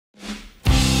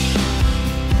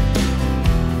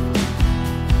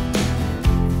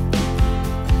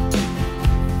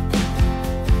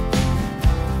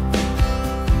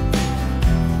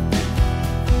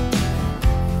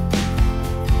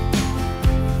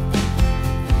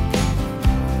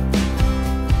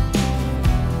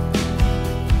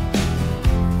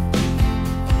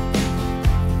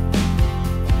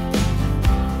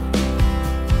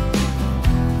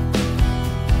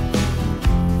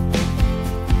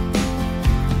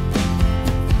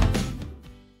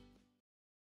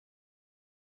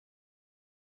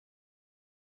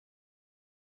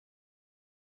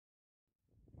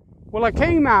Well, I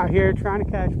came out here trying to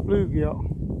catch bluegill,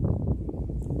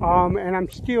 and I'm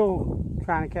still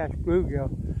trying to catch bluegill,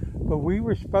 but we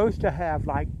were supposed to have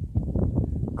like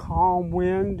calm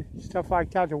wind, stuff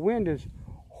like that. The wind is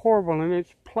horrible, and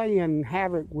it's playing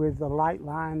havoc with the light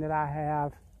line that I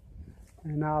have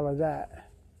and all of that.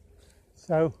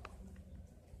 So,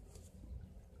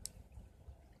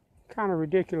 kind of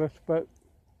ridiculous, but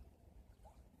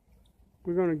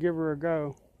we're going to give her a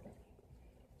go,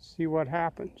 see what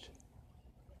happens.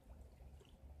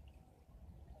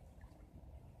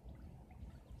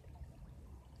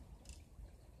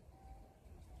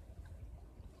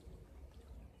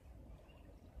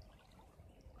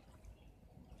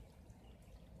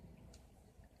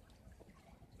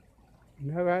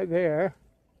 You know, right there,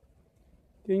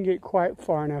 didn't get quite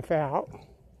far enough out,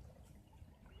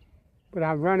 but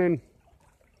I'm running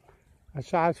a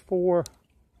size 4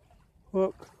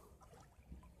 hook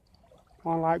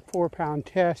on like 4-pound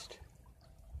test.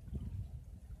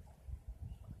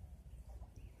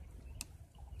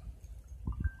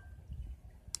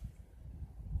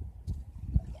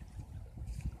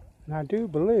 And I do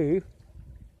believe,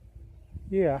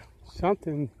 yeah,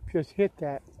 something just hit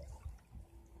that.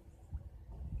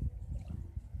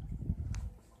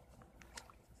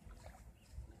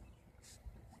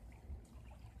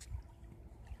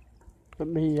 Let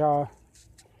me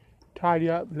tidy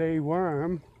up the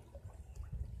worm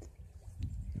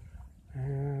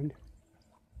and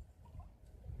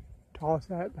toss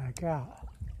that back out.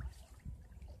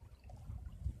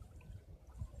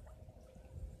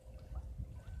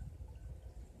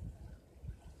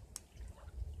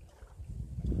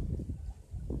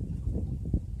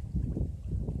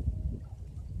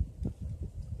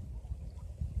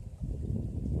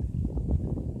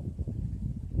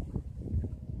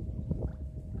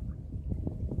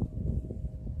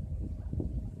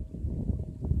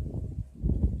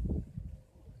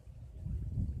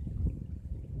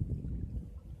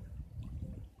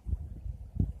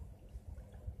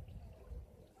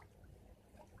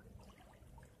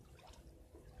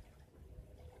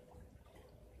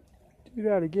 Do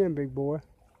that again, big boy.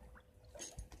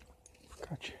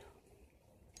 Gotcha.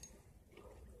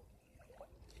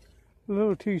 A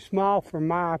little too small for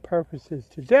my purposes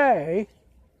today.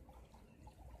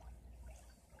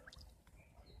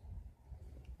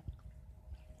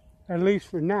 At least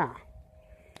for now.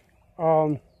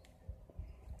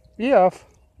 If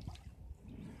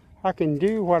I can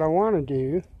do what I want to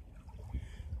do,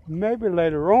 maybe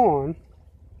later on,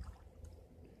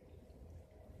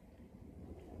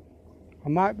 I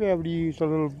might be able to use a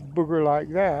little booger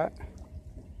like that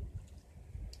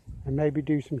and maybe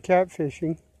do some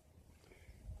catfishing.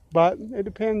 But it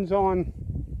depends on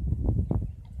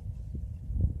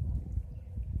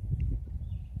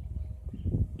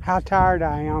how tired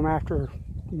I am after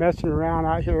messing around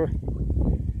out here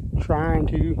trying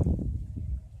to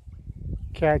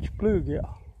catch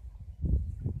bluegill.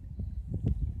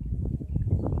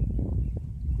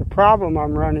 The problem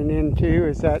I'm running into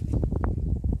is that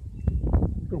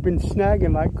we've been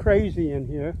snagging like crazy in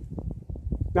here.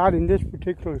 Not in this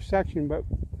particular section, but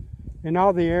in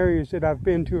all the areas that I've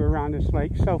been to around this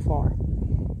lake so far.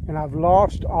 And I've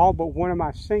lost all but one of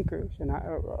my sinkers, and I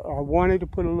wanted to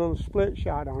put a little split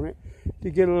shot on it to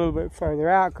get a little bit further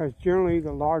out, because generally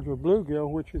the larger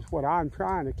bluegill, which is what I'm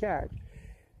trying to catch,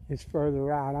 is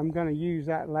further out. I'm going to use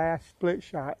that last split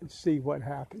shot and see what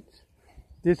happens.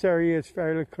 This area is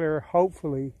fairly clear.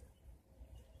 Hopefully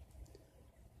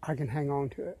I can hang on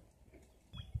to it.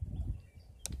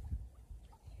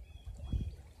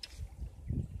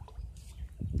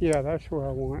 Yeah, that's where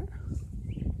I want it.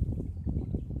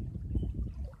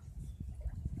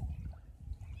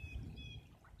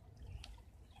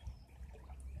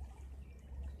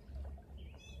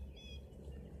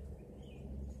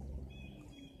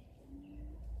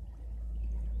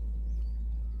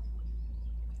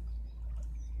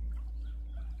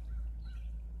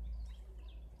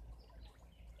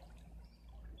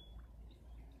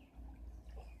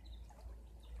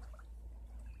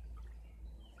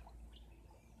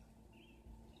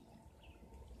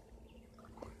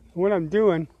 What I'm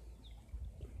doing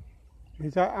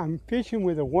is I'm fishing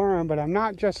with a worm, but I'm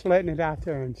not just letting it out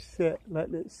there and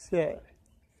letting it sit.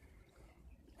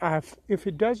 If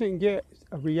it doesn't get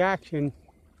a reaction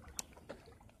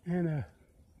in a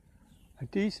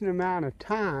decent amount of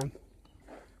time,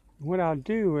 what I'll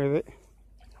do with it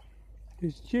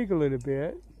is jiggle it a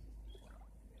bit.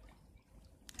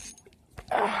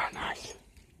 Ah, nice.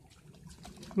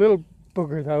 Little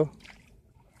booger though.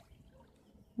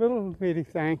 Little bitty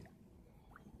thing.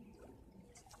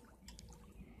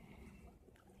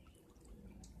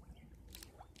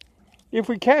 if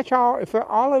we catch if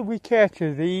all we catch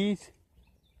are these,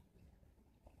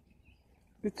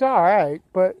 it's all right.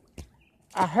 But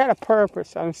I had a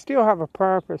purpose. I still have a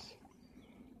purpose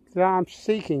that I'm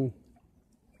seeking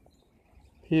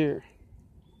here.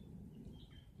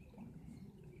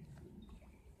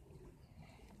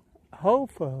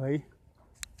 Hopefully,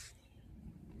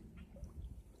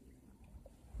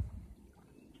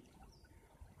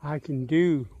 I can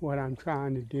do what I'm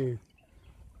trying to do.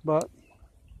 But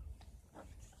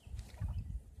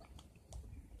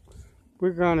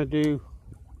we're going to do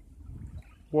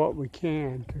what we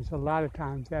can, because a lot of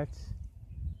times that's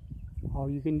all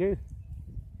you can do.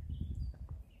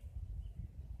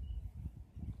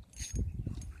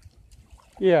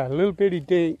 Yeah, little bitty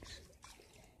dinks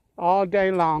all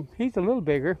day long. He's a little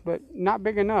bigger, but not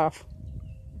big enough.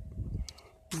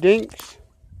 Dinks.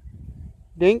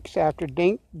 Dinks after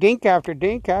dink. Dink after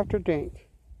dink after dink.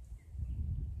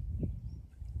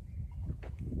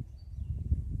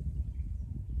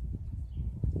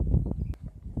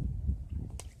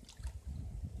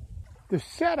 The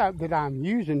setup that I'm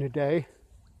using today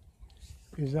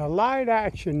is a light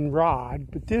action rod,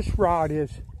 but this rod is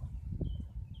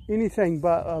anything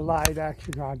but a light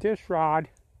action rod. This rod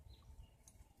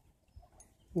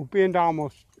will bend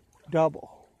almost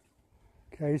double.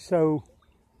 Okay, so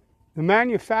the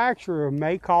manufacturer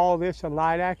may call this a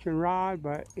light action rod,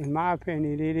 but in my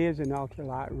opinion, it is an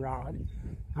ultralight rod.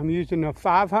 I'm using a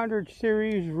 500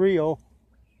 series reel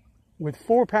with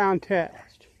 4-pound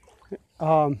test.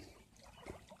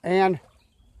 And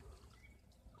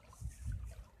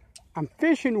I'm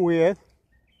fishing with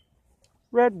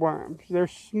red worms. They're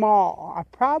small. I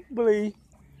probably,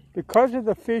 because of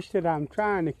the fish that I'm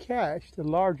trying to catch, the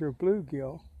larger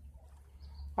bluegill,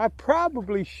 I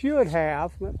probably should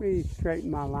have, let me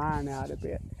straighten my line out a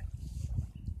bit,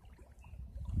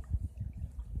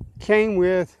 came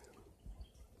with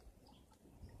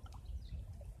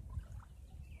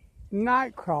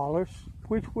night crawlers,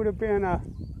 which would have been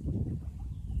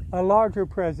a larger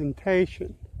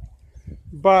presentation.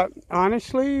 But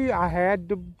honestly, I had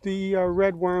the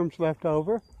red worms left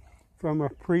over from a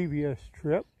previous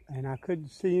trip, and I couldn't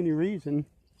see any reason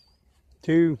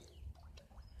to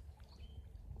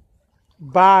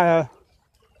buy a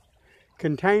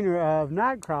container of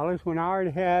night crawlers when I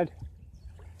already had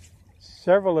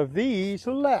several of these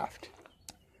left.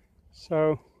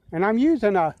 So, and I'm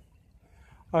using a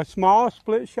small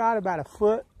split shot about a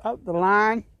foot up the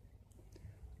line,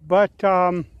 but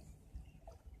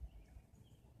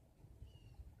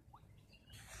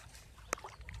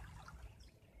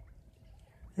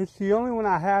it's the only one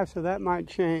I have, so that might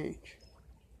change.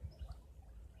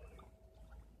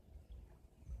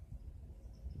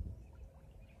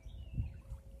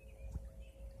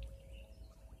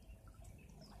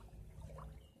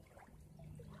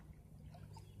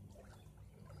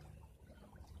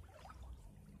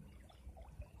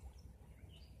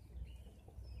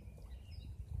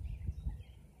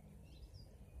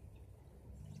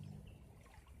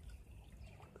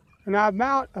 And I'm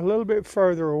out a little bit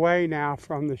further away now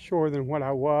from the shore than what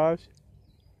I was.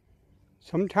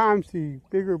 Sometimes the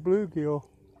bigger bluegill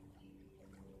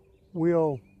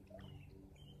will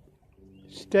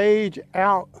stage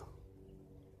out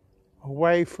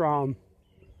away from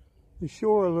the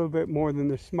shore a little bit more than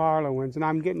the smaller ones, and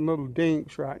I'm getting little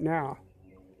dinks right now.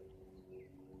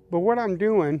 But what I'm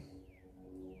doing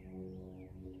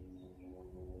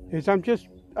is I've just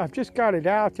got it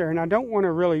out there, and I don't want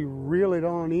to really reel it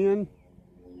on in,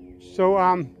 so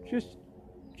I'm just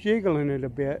jiggling it a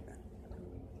bit,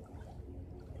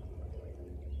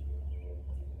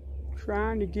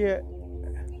 trying to get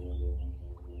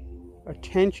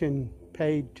attention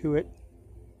paid to it,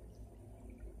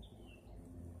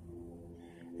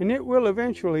 and it will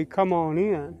eventually come on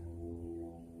in.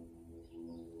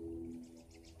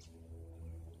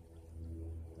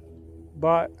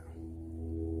 But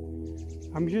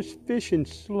I'm just fishing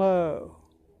slow.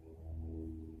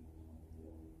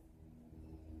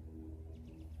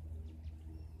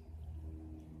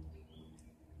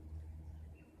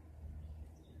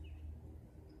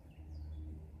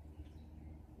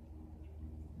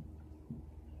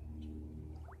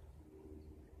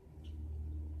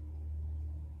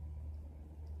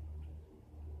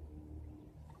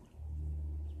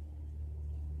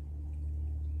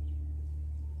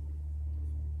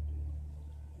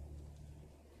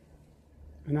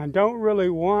 And I don't really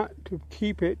want to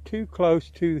keep it too close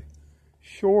to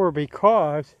shore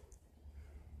because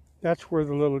that's where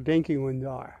the little dinky ones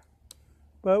are.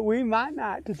 But we might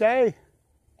not today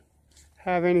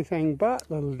have anything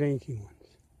but little dinky ones.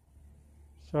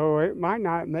 So it might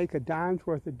not make a dime's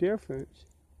worth of difference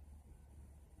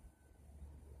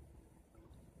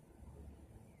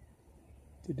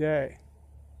today.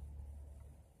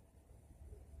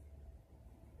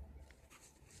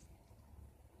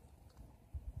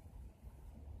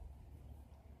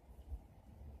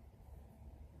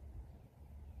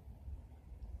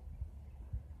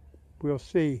 We'll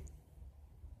see.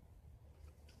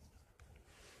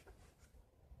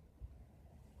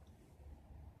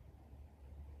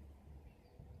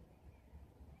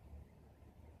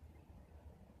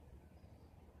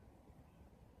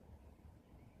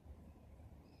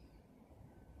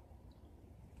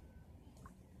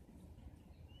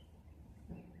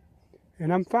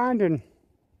 And I'm finding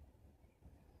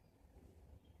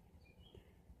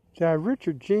that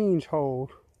Richard Jeans hold,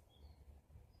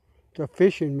 the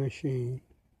fishing machine,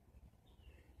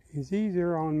 is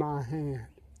easier on my hand.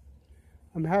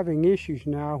 I'm having issues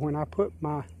now when I put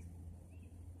my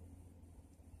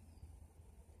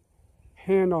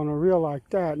hand on a reel like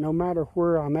that, no matter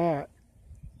where I'm at,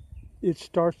 it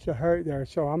starts to hurt there.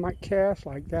 So I might cast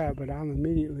like that, but I'm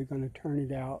immediately going to turn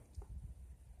it out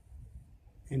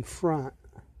in front.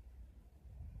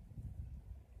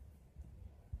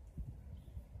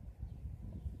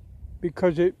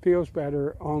 Because it feels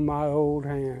better on my old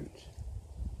hands.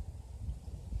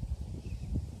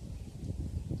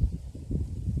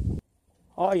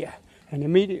 Oh yeah, and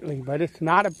immediately, but it's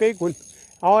not a big one.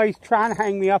 Always trying to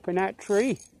hang me up in that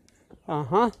tree.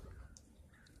 But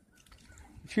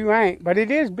you ain't. But it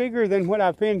is bigger than what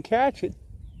I've been catching.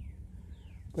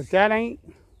 But that ain't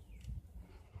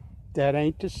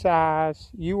the size.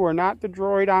 You are not the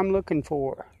droid I'm looking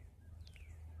for.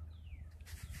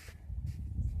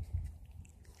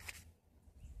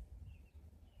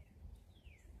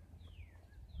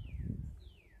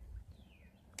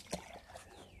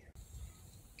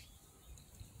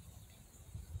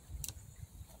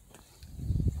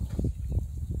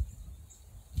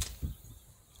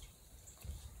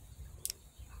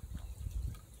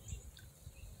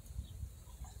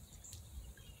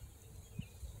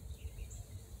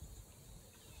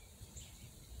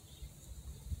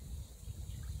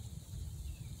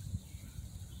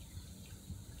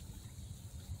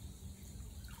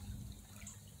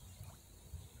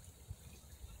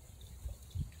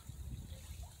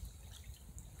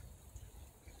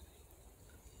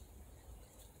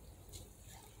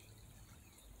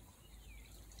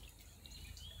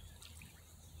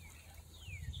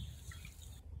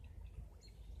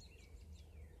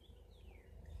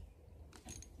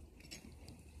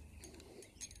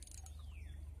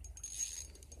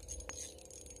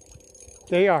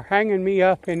 They are hanging me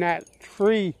up in that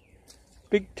tree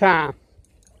big time.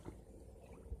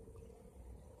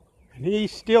 And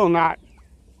he's still not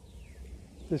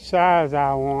the size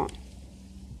I want.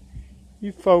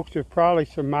 You folks have probably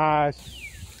surmised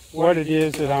what it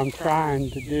is that I'm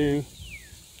trying to do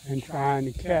and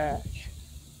trying to catch.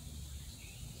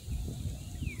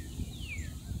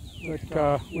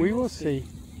 But we will see.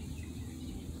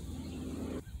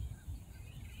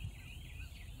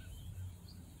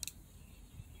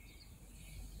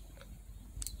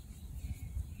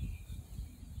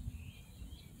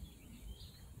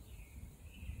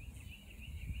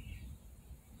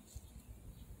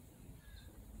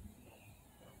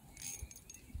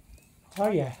 Oh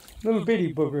yeah, little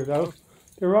bitty booger though.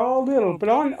 They're all little, but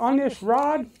on this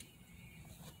rod,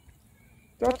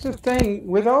 that's the thing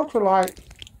with ultralight.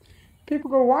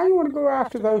 People go, why do you want to go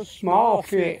after those small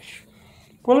fish?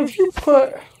 Well, if you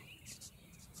put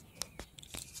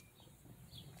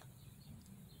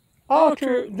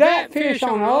that fish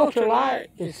on ultralight,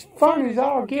 it's fun as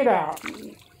all get out.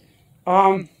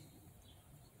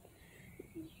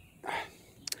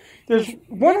 There's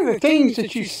one of the things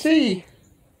that you see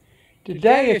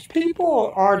today is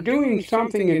people are doing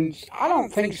something, and I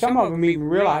don't think some of them even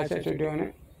realize that they're doing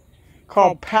it,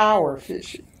 called power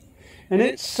fishing. And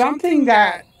it's something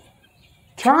that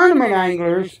tournament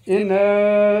anglers in the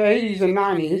 80s and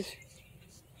 90s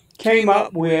came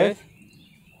up with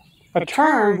a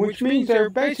term, which means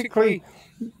they're basically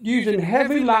using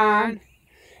heavy line,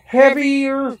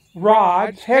 heavier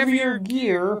rods, heavier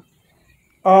gear,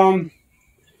 and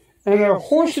they're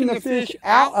horsing the fish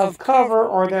out of cover,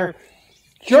 or they're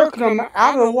jerking them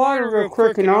out of the water real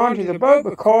quick and onto the boat,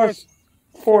 because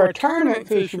for a tournament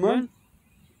fisherman,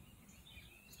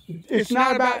 it's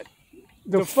not about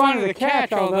the fun of the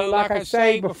catch, although, like I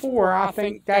say before, I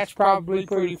think that's probably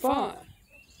pretty fun.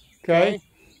 Okay?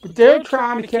 But they're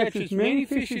trying to catch as many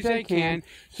fish as they can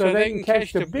so they can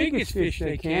catch the biggest fish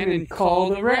they can and call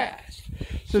the rest.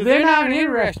 So they're not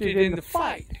interested in the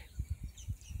fight.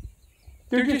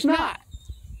 They're just not.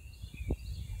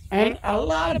 And a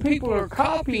lot of people are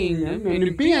copying them, and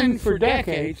have been for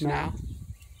decades now.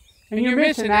 And you're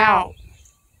missing out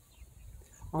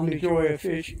on the joy of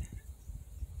fishing.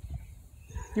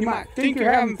 You might think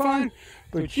you're having fun,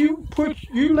 but you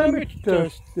limit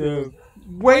the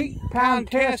weight pound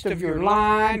test of your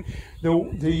line,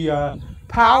 the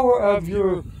power of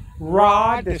your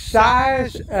rod, the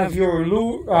size of your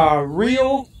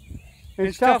reel,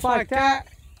 and stuff like that,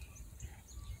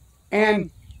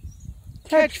 and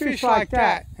catch fish like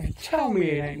that, and tell me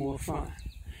it ain't more fun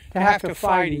to have to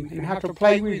fight him and have to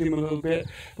play with him a little bit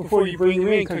before you bring him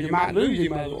in, because you might lose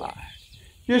him otherwise.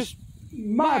 Just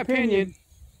my opinion.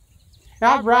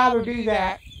 I'd rather do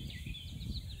that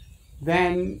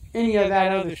than any of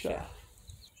that other stuff.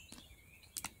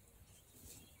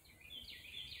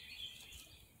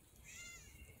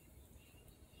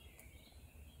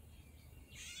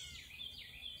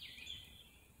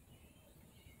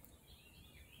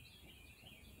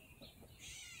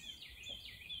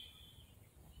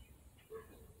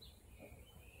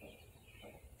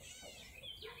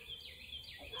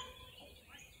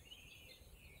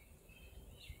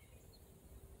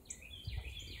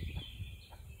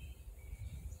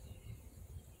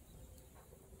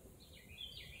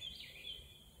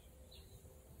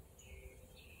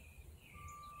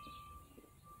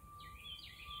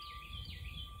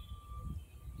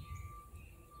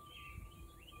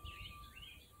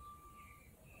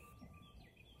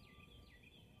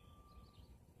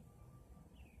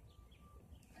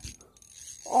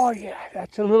 Oh yeah,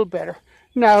 that's a little better.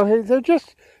 No,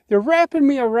 they're wrapping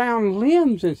me around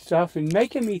limbs and stuff and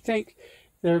making me think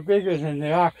they're bigger than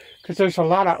they are, because there's a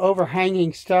lot of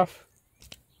overhanging stuff.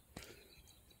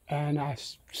 And I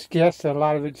guess that a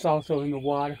lot of it's also in the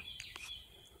water.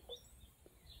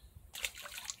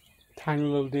 Tiny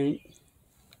little dink.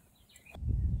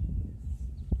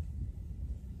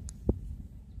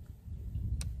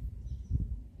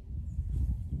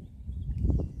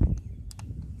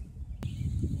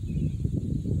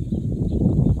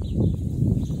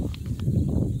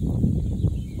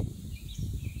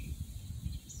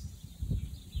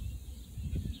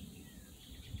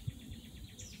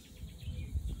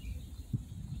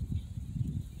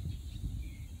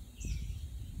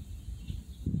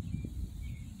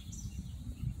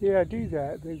 Yeah, do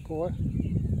that, big boy.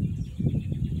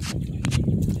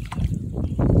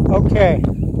 Okay.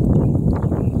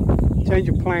 Change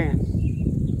of plan.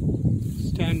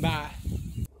 Stand by.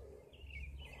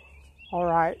 All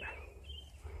right.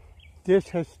 This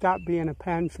has stopped being a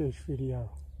panfish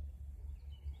video.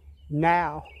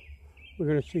 Now, we're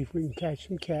going to see if we can catch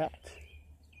some cats.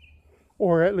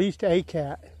 Or at least a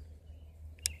cat.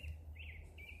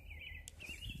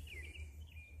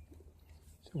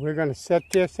 So we're going to set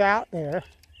this out there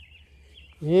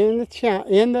in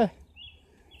the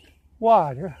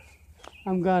water.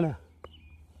 I'm going to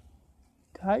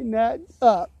tighten that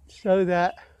up so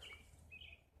that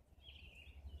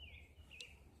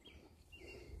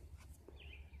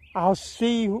I'll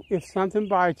see if something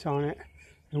bites on it.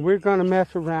 And we're going to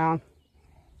mess around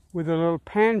with a little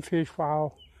panfish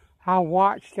while I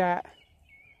watch that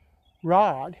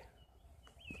rod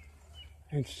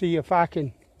and see if I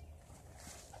can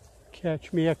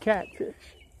catch me a catfish.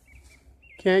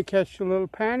 Can't catch the little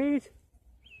panties.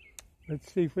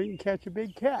 Let's see if we can catch a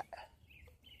big cat.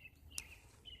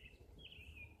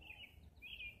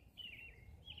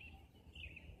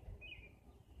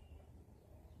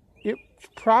 It's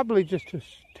probably just a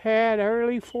tad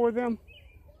early for them.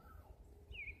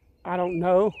 I don't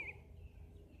know.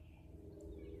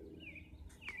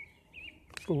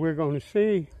 But we're going to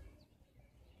see.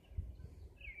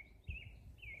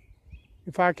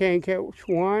 If I can't catch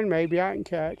one, maybe I can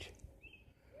catch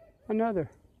another.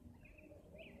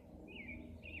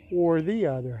 Or the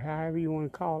other, however you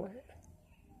want to call it.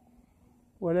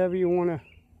 Whatever you want to.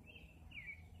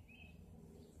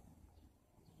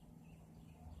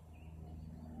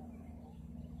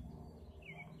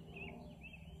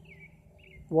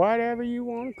 Whatever you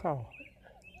want to call it.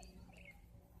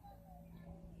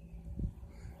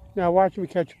 Now watch me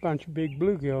catch a bunch of big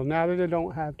bluegill now that I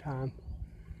don't have time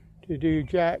to do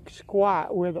jack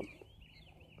squat with them.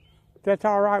 But that's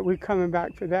all right, we're coming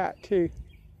back for that too.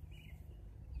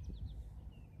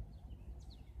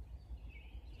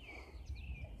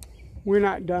 We're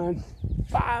not done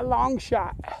by a long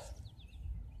shot.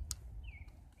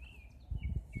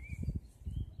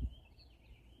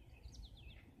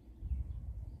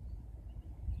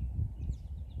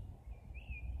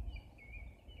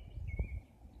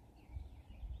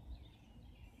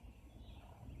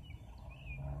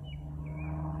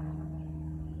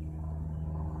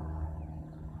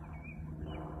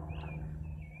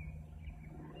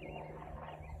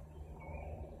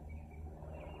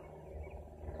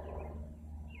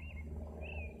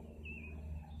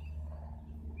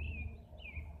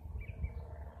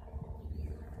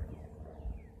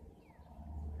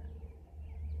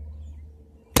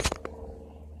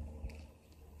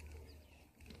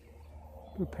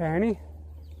 Little panty.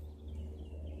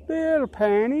 Little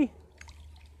panty.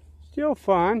 Still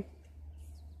fun.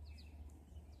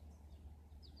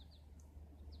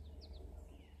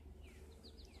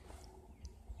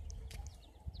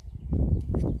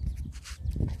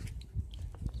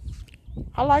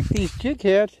 I like these jig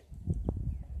heads.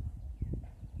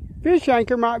 Fish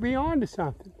anchor might be on to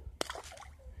something.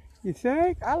 You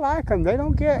think? I like them. They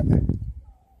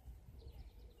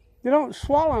don't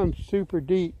swallow them super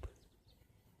deep.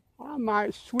 I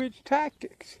might switch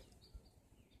tactics.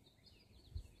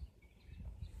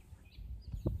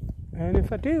 And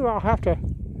if I do, I'll have to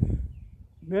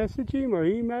message him or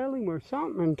email him or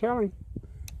something and tell him,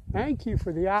 thank you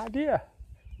for the idea.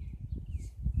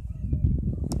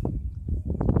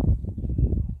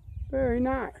 Very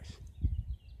nice.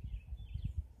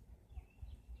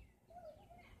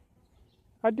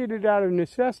 I did it out of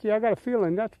necessity. I got a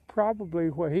feeling that's probably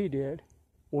what he did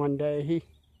one day.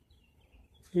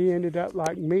 He ended up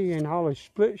like me in all his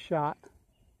split shot.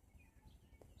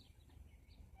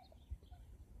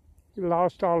 He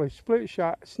lost all his split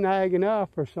shot snagging up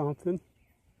or something.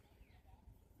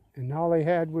 And all he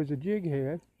had was a jig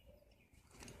head.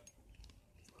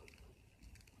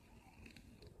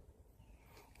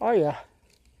 Oh yeah.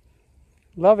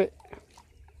 Love it.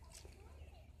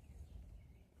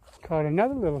 Caught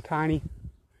another little tiny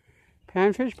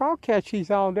panfish. I'll catch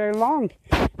these all day long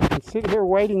and sit here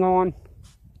waiting on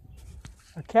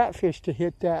a catfish to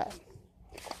hit that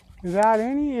without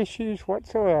any issues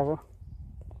whatsoever.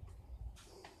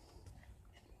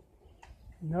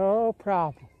 No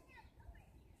problem.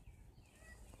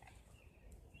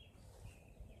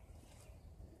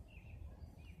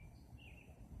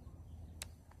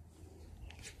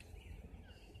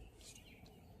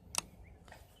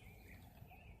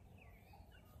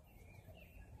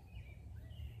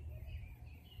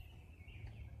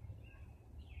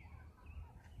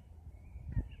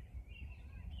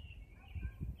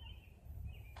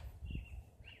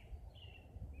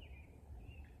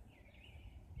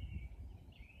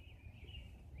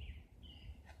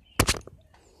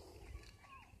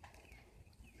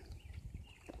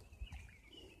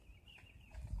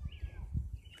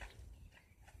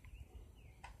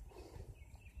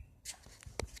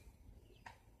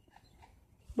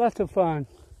 Lots of fun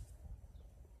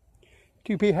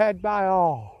to be had by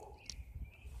all.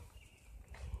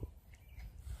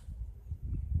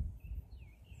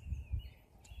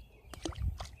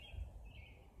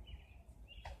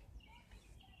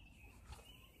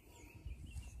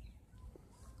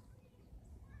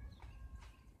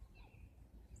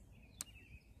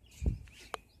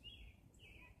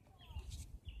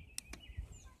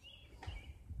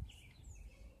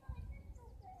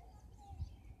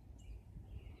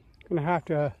 Gonna have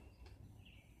to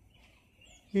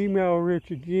email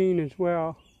Richard Jean as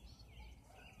well.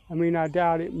 I mean, I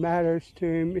doubt it matters to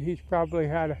him. He's probably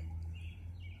had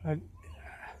a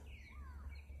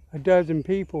dozen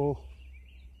people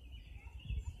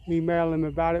email him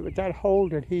about it, but that hole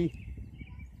that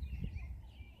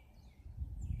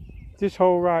this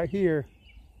hole right here,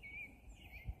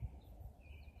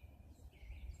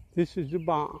 this is the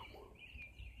bomb.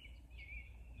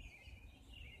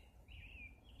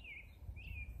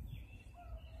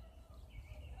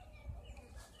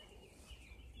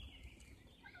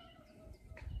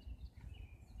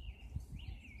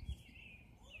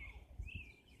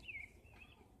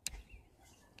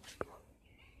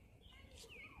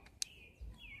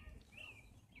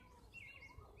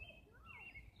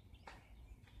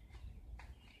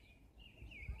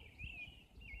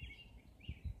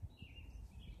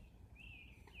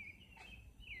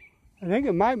 I think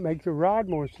it might make the rod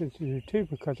more sensitive too,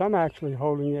 because I'm actually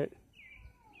holding it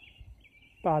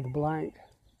by the blank.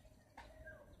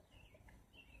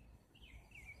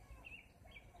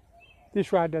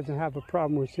 This rod doesn't have a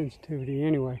problem with sensitivity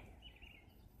anyway.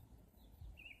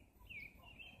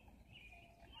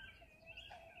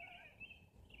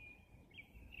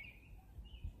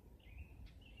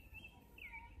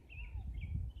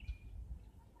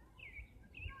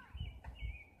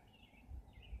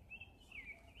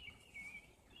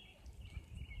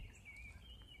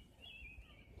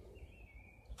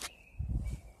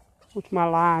 What's my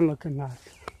line looking like?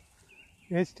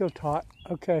 It's still taut.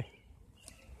 Okay.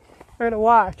 I gotta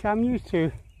watch. I'm used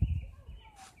to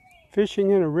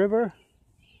fishing in a river.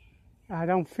 I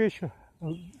don't fish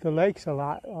the lakes a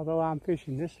lot, although I'm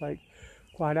fishing this lake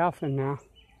quite often now.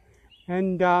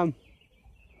 And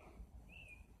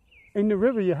in the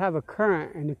river you have a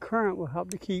current, and the current will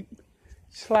help to keep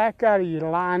slack out of your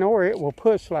line, or it will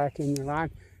put slack in your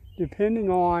line, depending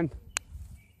on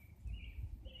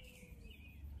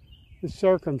the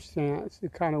circumstance, the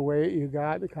kind of weight you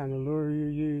got, the kind of lure you're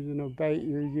using, or bait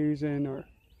you're using, or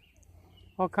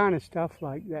all kind of stuff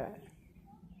like that.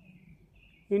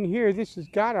 In here, this has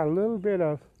got a little bit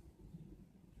of,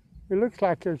 it looks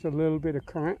like there's a little bit of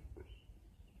current,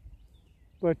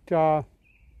 but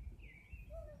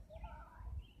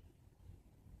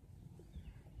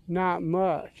not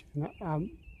much. I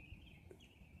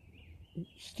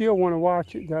still want to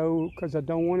watch it though, because I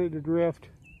don't want it to drift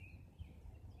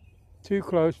too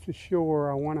close to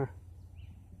shore. I want to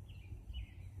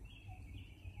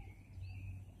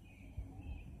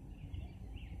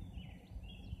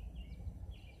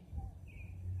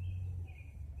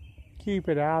keep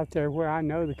it out there where I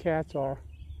know the cats are,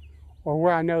 or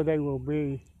where I know they will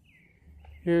be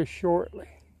here shortly.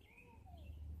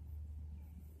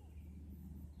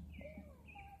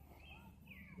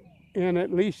 In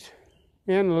at least,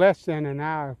 in less than an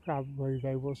hour probably,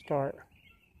 they will start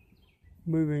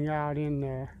moving out in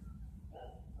there.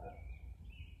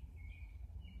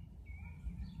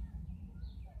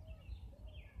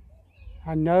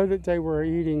 I know that they were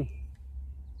eating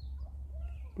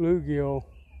bluegill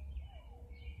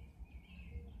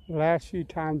the last few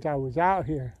times I was out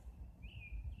here.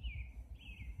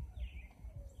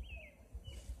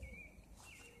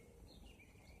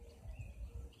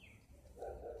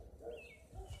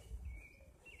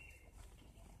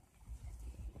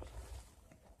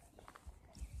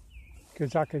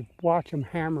 Because I could watch them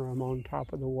hammer them on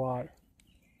top of the water.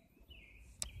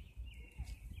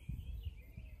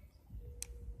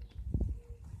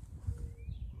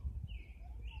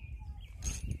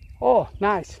 Oh,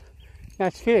 nice.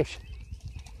 Nice fish.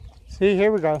 See,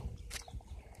 here we go.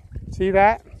 See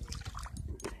that?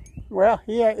 Well,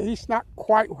 he's not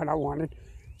quite what I wanted,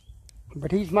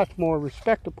 but he's much more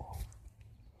respectable.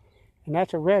 And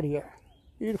that's a red ear.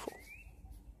 Beautiful.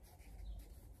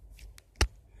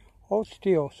 Hold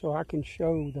still so I can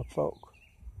show the folk.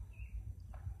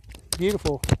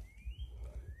 Beautiful,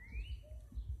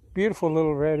 beautiful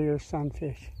little red ear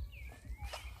sunfish.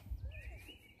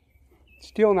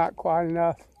 Still not quite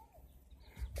enough,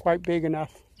 quite big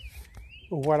enough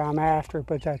for what I'm after,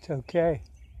 but that's okay.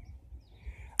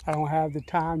 I don't have the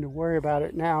time to worry about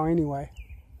it now anyway.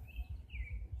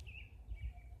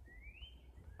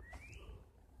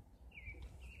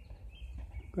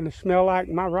 Gonna smell like,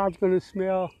 my rod's gonna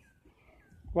smell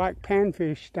like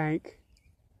panfish stank.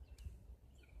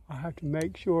 I have to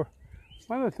make sure.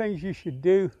 One of the things you should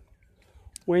do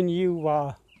when you,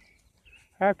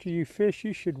 after you fish,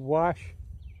 you should wash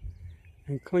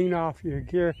and clean off your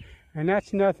gear. And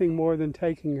that's nothing more than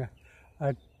taking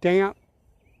a damp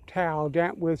towel,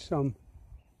 damp with some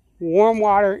warm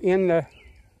water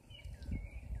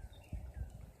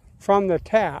from the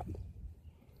tap,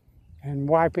 and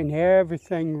wiping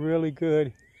everything really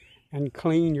good and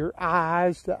clean your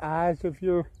eyes, the eyes of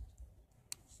your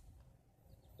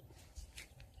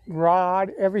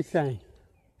rod, everything,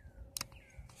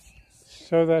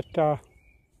 so that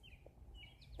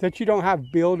that you don't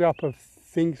have buildup of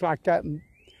things like that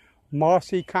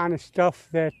mossy kind of stuff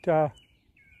that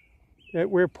that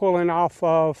we're pulling off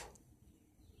of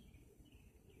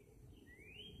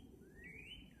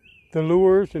the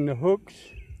lures and the hooks,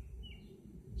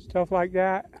 stuff like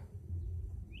that.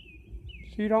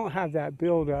 So you don't have that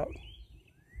buildup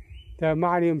that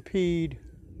might impede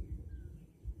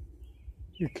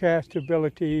your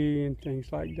castability and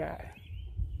things like that.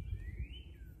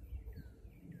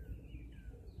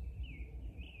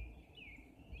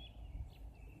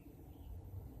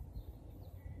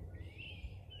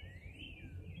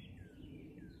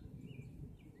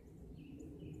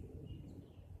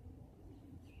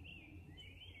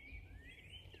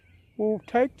 Well,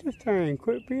 take the thing,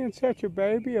 quit being such a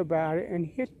baby about it, and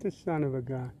hit the son of a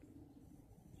gun.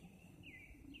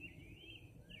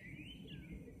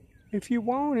 If you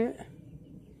want it,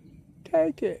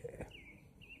 take it.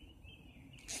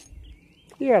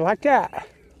 Yeah, like that.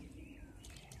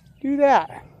 Do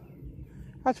that.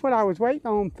 That's what I was waiting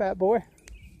on, fat boy.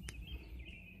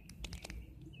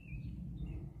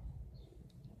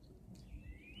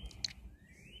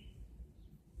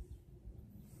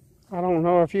 I don't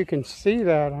know if you can see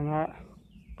that or not.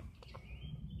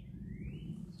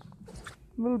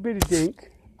 A little bit of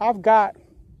dink. I've got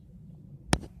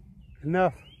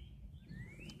enough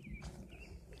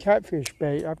catfish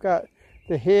bait. I've got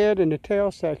the head and the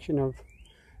tail section of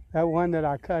that one that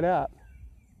I cut up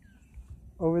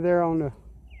over there on the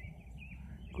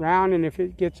ground, and if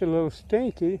it gets a little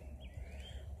stinky,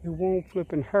 it won't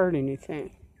flip and hurt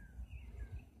anything.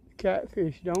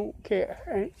 Catfish don't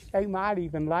care. They might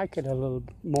even like it a little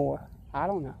more. I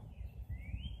don't know.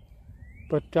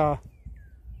 But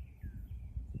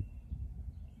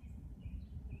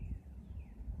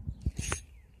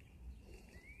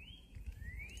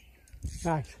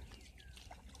Nice.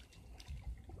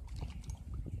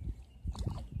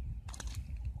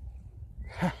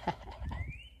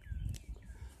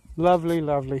 Lovely,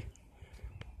 lovely.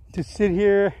 To sit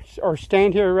here, or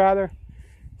stand here rather,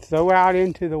 throw out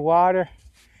into the water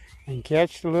and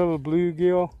catch the little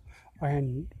bluegill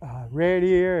and red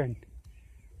ear and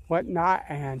whatnot,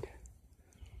 and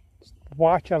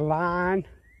watch a line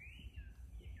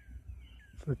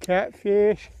for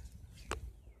catfish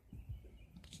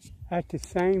at the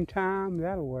same time.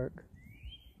 That'll work.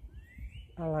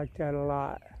 I like that a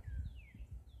lot.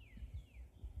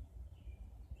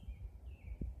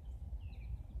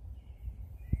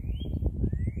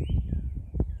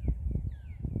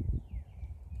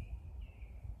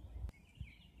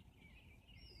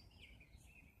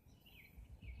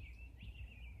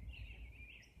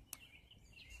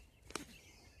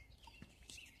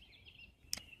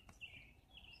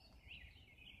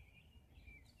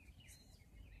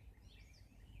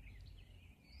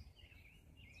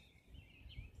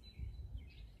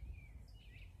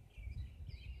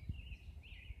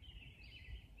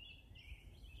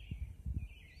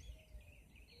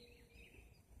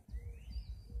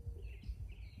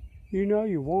 You know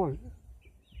you want it.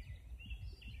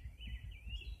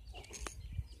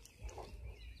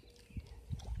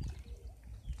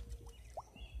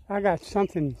 I got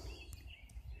something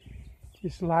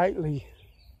just lightly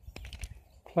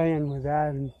playing with that,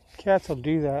 and cats will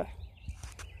do that.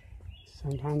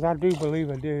 Sometimes I do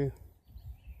believe I do.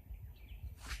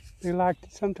 They like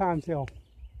to, sometimes they'll,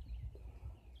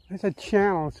 it's a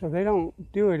channel, so they don't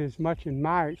do it as much in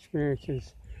my experience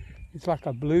as it's like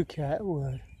a blue cat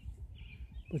would.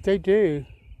 But they do.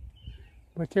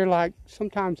 But they're like,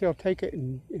 sometimes they'll take it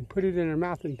and put it in their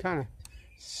mouth and kind of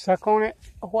suck on it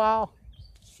a while.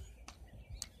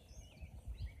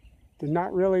 They're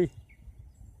not really.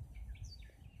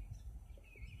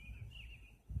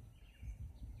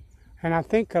 And I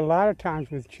think a lot of times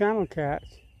with channel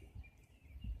cats,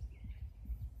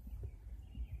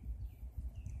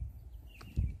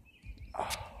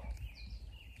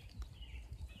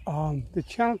 the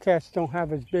channel cats don't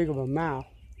have as big of a mouth.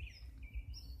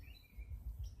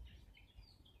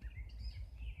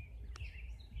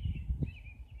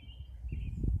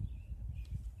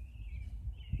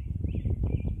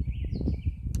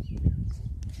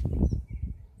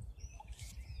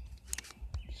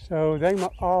 So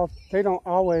they don't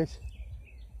always,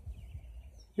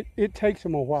 it takes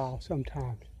them a while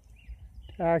sometimes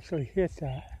to actually hit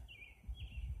that.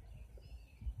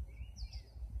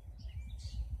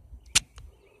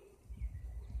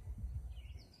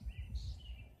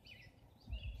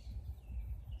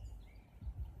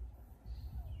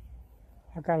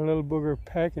 I got a little booger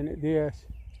pecking at this.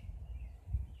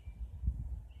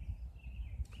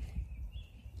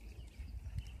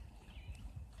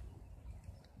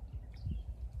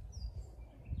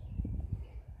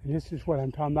 And this is what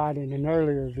I'm talking about in an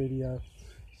earlier video.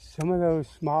 Some of those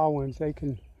small ones, they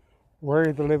can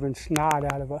worry the living snot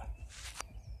out of a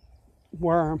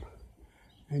worm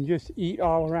and just eat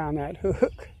all around that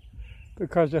hook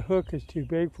because the hook is too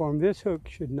big for them. This hook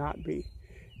should not be.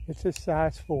 It's a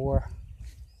size 4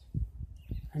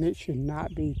 and it should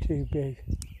not be too big.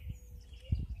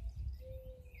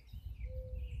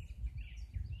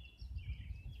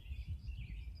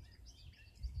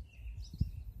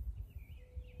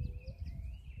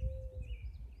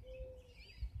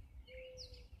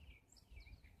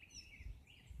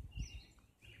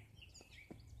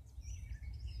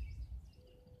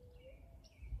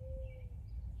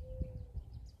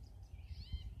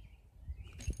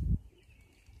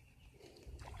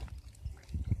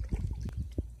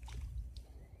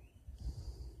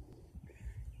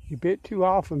 You bit too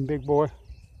often, big boy.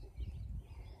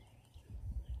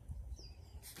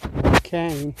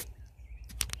 Cane.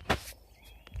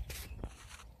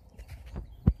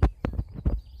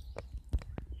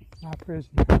 My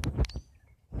prisoner.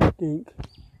 Dink.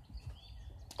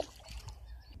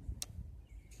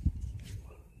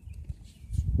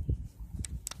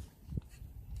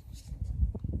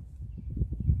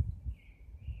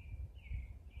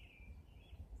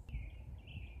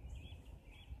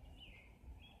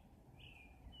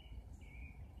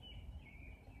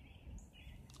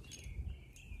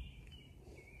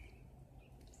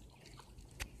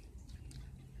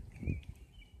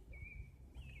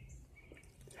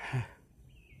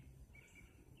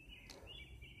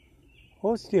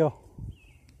 Hold still.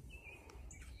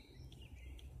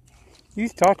 You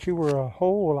thought you were a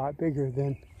whole lot bigger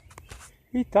than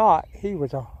he thought. He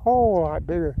was a whole lot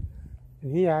bigger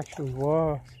than he actually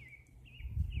was.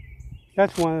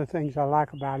 That's one of the things I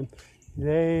like about him.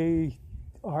 They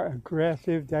are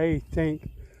aggressive. They think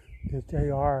that they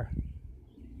are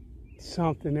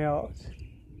something else.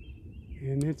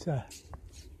 And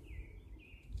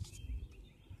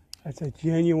that's a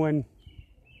genuine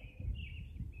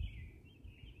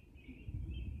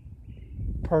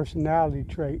personality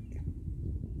trait.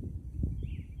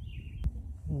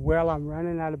 Well, I'm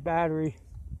running out of battery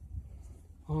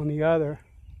on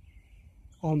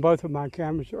both of my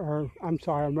cameras, or I'm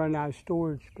sorry, I'm running out of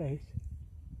storage space.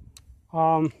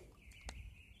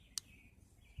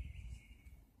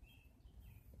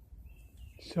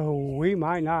 So we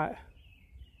might not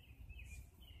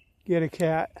get a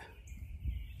cat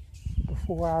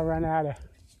before I run out of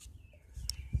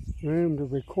room to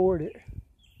record it.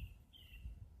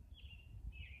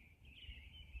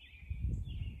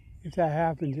 If that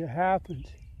happens, it happens.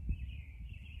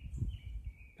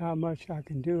 Not much I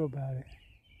can do about it.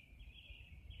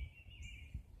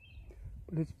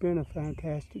 But it's been a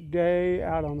fantastic day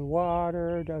out on the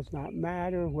water. Does not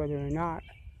matter whether or not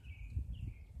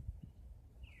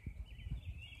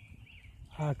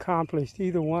I accomplished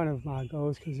either one of my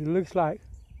goals, because it looks like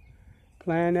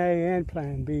plan A and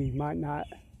plan B might not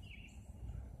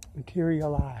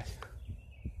materialize.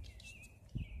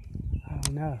 I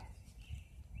don't know.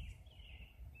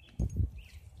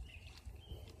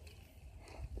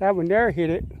 That one there hit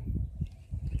it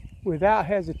without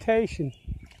hesitation.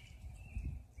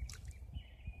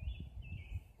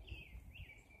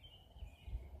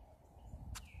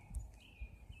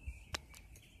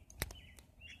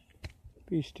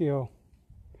 Be still.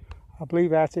 I believe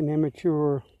that's an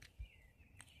immature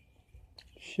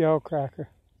shell cracker,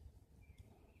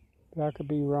 but I could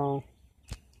be wrong.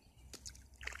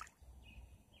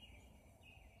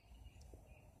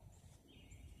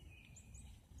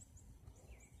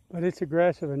 But it's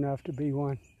aggressive enough to be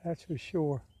one, that's for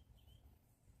sure.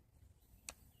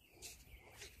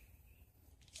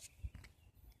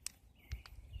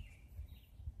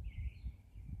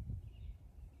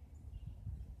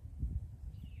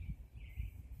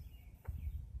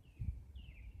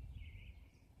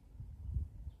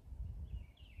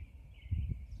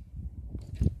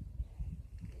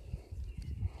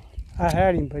 I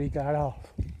had him, but he got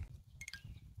off.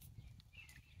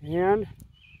 And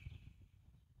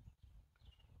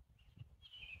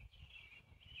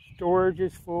storage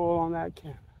is full on that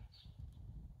camera.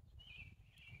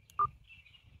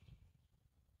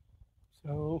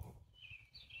 So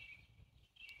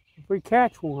if we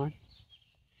catch one,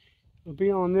 it'll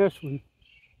be on this one.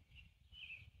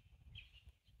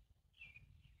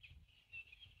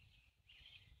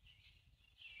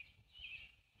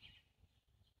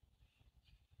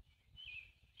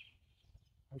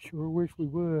 I sure wish we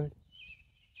would.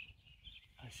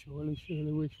 I surely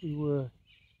wish we would.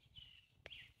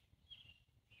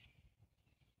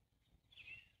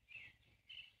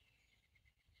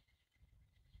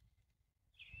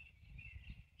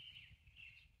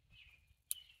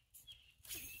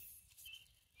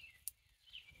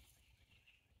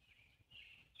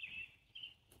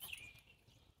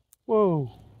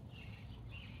 Whoa.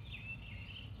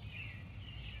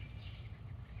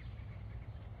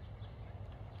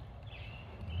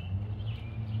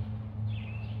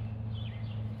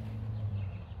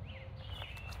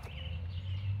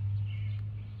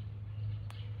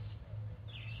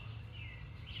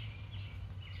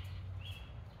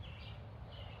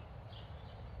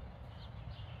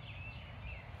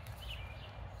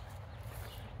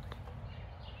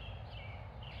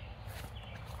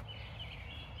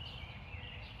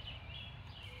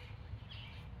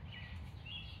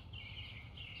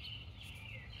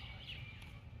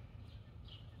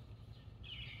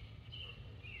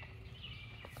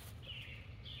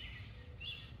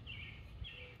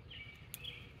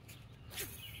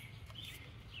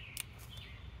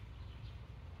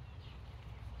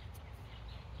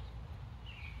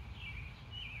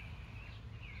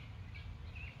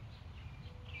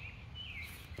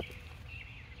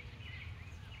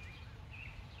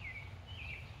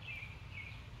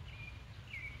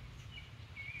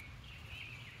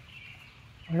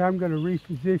 But I'm going to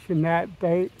reposition that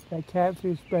bait, that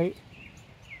catfish bait.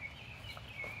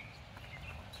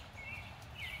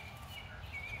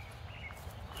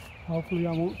 Hopefully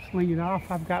I won't swing it off.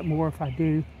 I've got more if I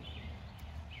do.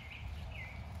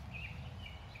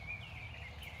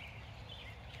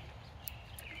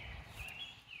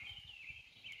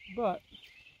 But,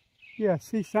 yeah,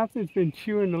 see, something's been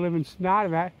chewing the living snot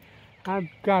of that. I've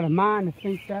got a mind to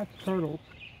think that's turtle.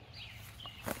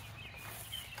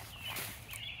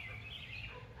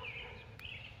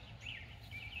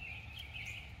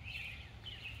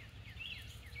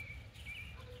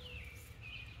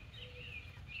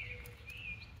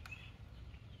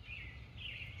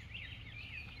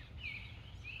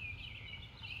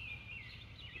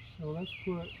 So let's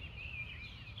put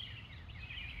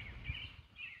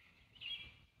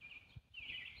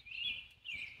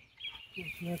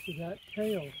what's left of that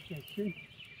tail section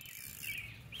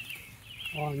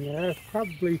on there. It's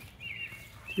probably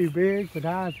too big, but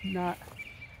I've not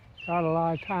got a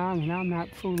lot of time and I'm not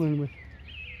fooling with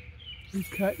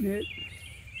cutting it.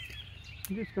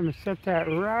 I'm just going to set that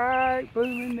right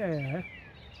boom in there.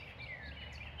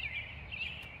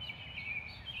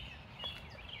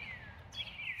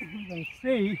 We're going to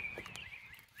see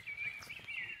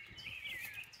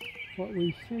what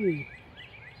we see.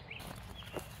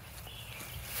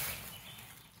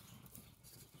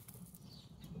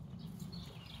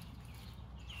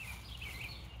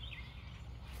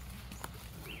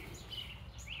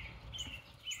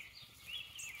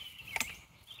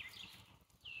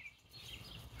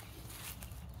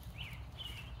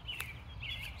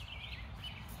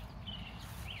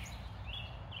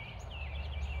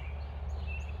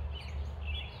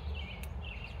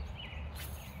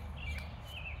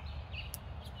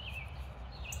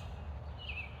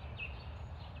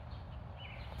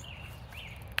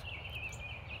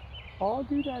 I'll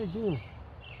do that again.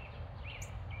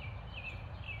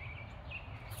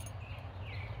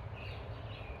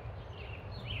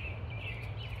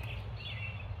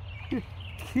 Just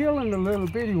killing the little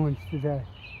bitty ones today.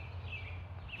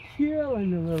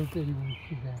 Killing the little bitty ones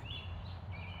today.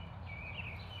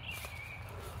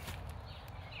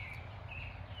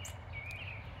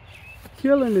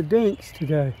 Killing the dinks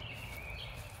today.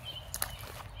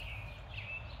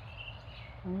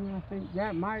 And I think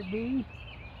that might be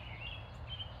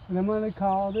what I'm going to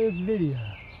call this video.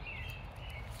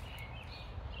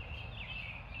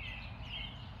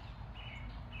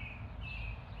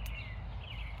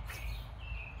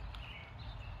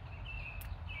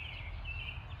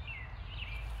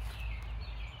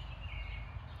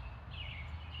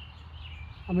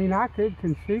 I mean, I could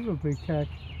conceivably catch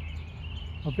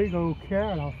a big old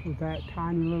carrot off of that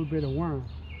tiny little bit of worm.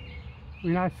 I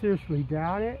mean, I seriously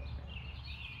doubt it.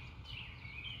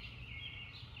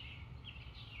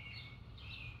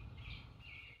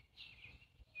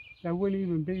 That wouldn't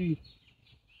even be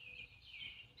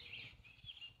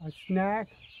a snack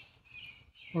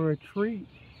or a treat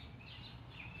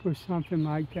for something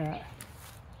like that.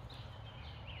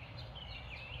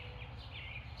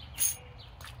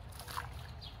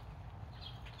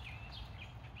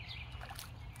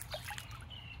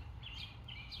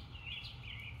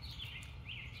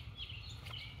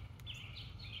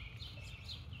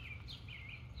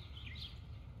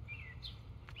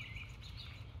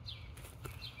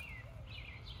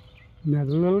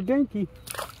 Another little dinky.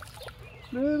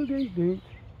 Little dink.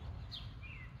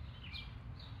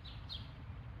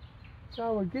 That's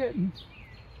all we're getting.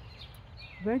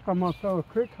 I think I'm going to throw a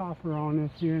crick hopper on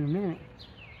this here in a minute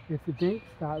if the dinks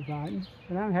stop biting.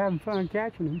 But I'm having fun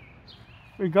catching them.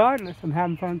 Regardless, I'm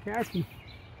having fun catching them.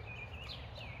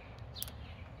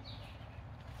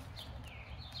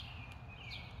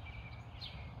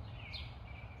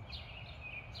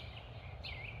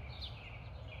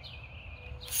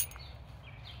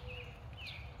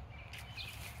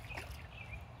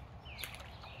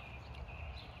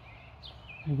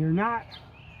 And you're not?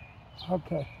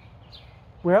 Okay.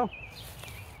 Well,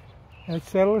 that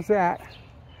settles that.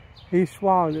 He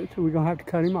swallowed it, so we're going to have to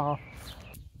cut him off.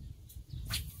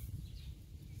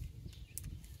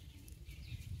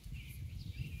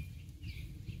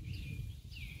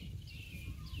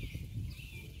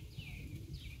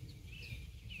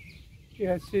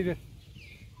 Yeah, see the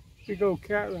big old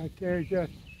cat right there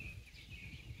just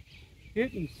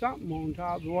hitting something on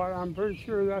top of the water. I'm pretty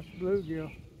sure that's a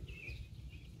bluegill.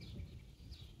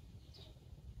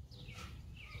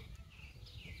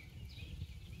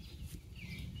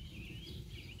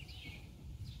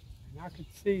 I could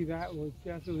see that was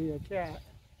definitely a cat.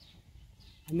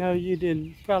 I know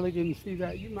you probably didn't see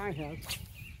that. You might have,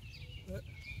 but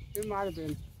it might have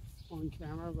been on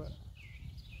camera. But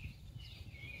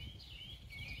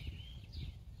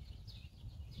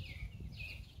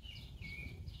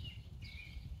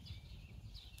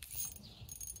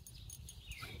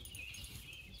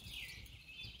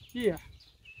yeah,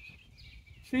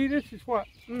 see, this is what.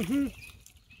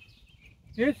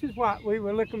 This is what we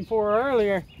were looking for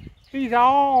earlier. He's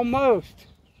almost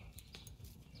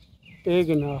big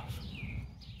enough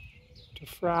to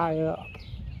fry up,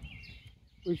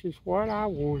 which is what I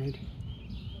wanted.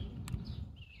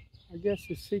 I guess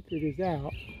the secret is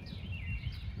out.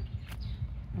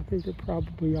 I think it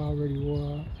probably already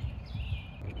was.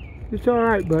 It's all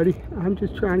right, buddy. I'm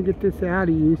just trying to get this out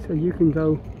of you so you can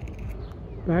go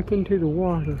back into the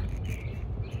water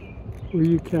where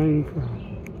you came from.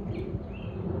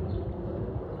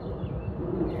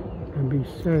 and be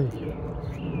safe.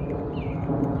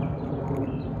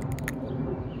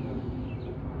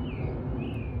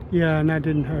 Yeah, and that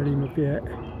didn't hurt him a bit.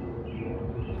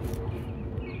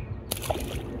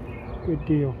 Good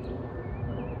deal.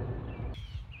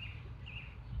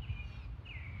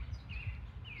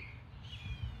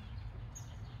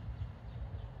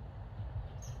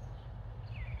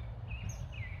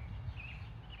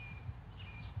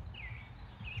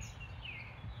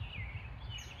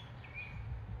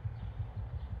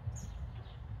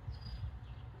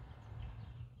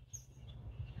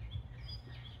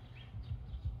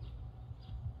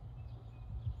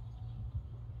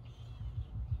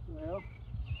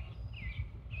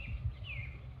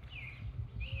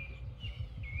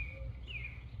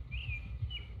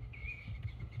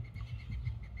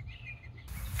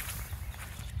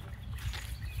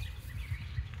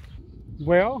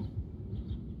 Well,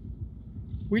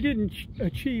 we didn't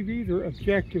achieve either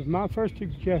objective. My first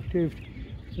objective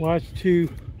was to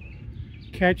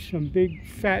catch some big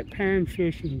fat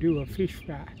panfish and do a fish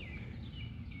fry.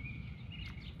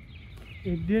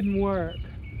 It didn't work.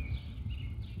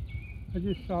 I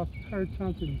just heard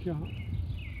something jump.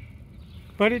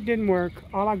 But it didn't work.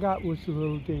 All I got was the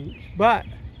little dinks. But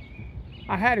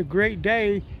I had a great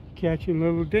day catching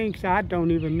little dinks. I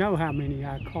don't even know how many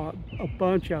I caught. A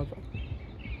bunch of them.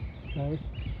 Okay.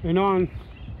 And on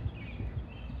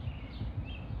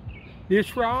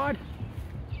this rod,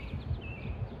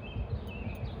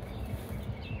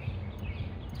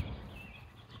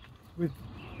 with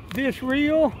this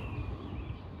reel,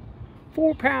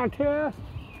 4-pound test,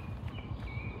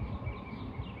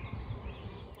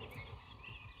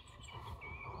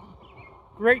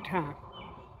 great time.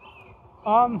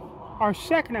 Our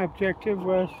second objective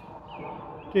was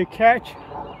to catch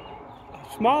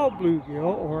a small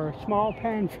bluegill or a small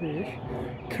panfish,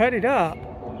 cut it up,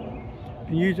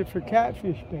 and use it for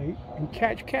catfish bait and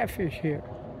catch catfish here.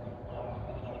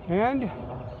 And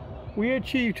we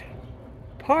achieved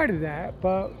part of that,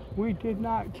 but we did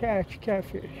not catch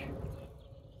catfish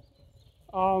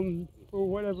for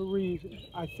whatever reason.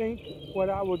 I think what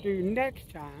I will do next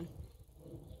time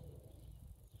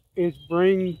is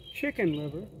bring chicken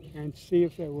liver and see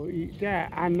if they will eat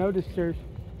that. I noticed there's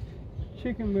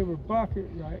chicken liver bucket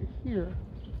right here,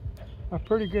 a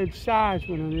pretty good size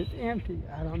one, and it's empty.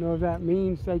 I don't know if that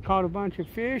means they caught a bunch of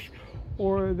fish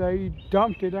or they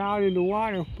dumped it out in the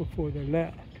water before they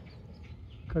left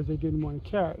because they didn't want to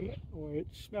carry it or it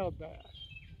smelled bad.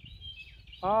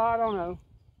 I don't know.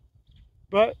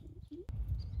 But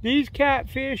these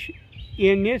catfish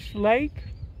in this lake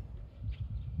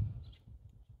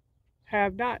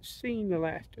have not seen the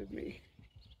last of me.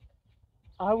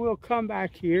 I will come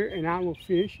back here and I will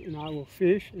fish and I will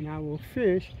fish and I will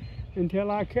fish until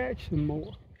I catch some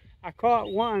more. I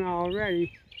caught one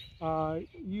already.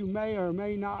 You may or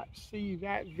may not see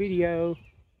that video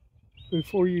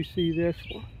before you see this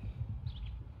one.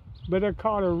 But I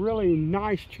caught a really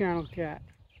nice channel cat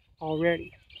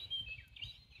already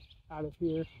out of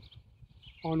here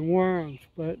on worms.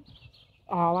 But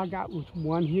all I got was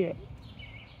one hit,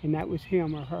 and that was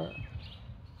him or her.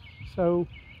 So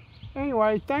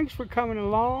anyway, thanks for coming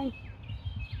along,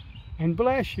 and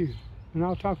bless you, and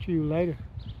I'll talk to you later.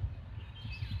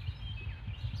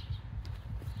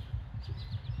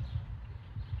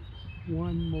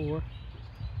 One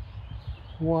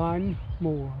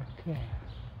more cat.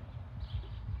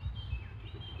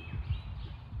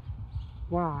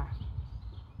 Why?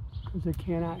 Because I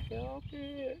cannot help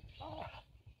it.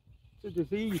 It's a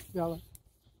disease, fella.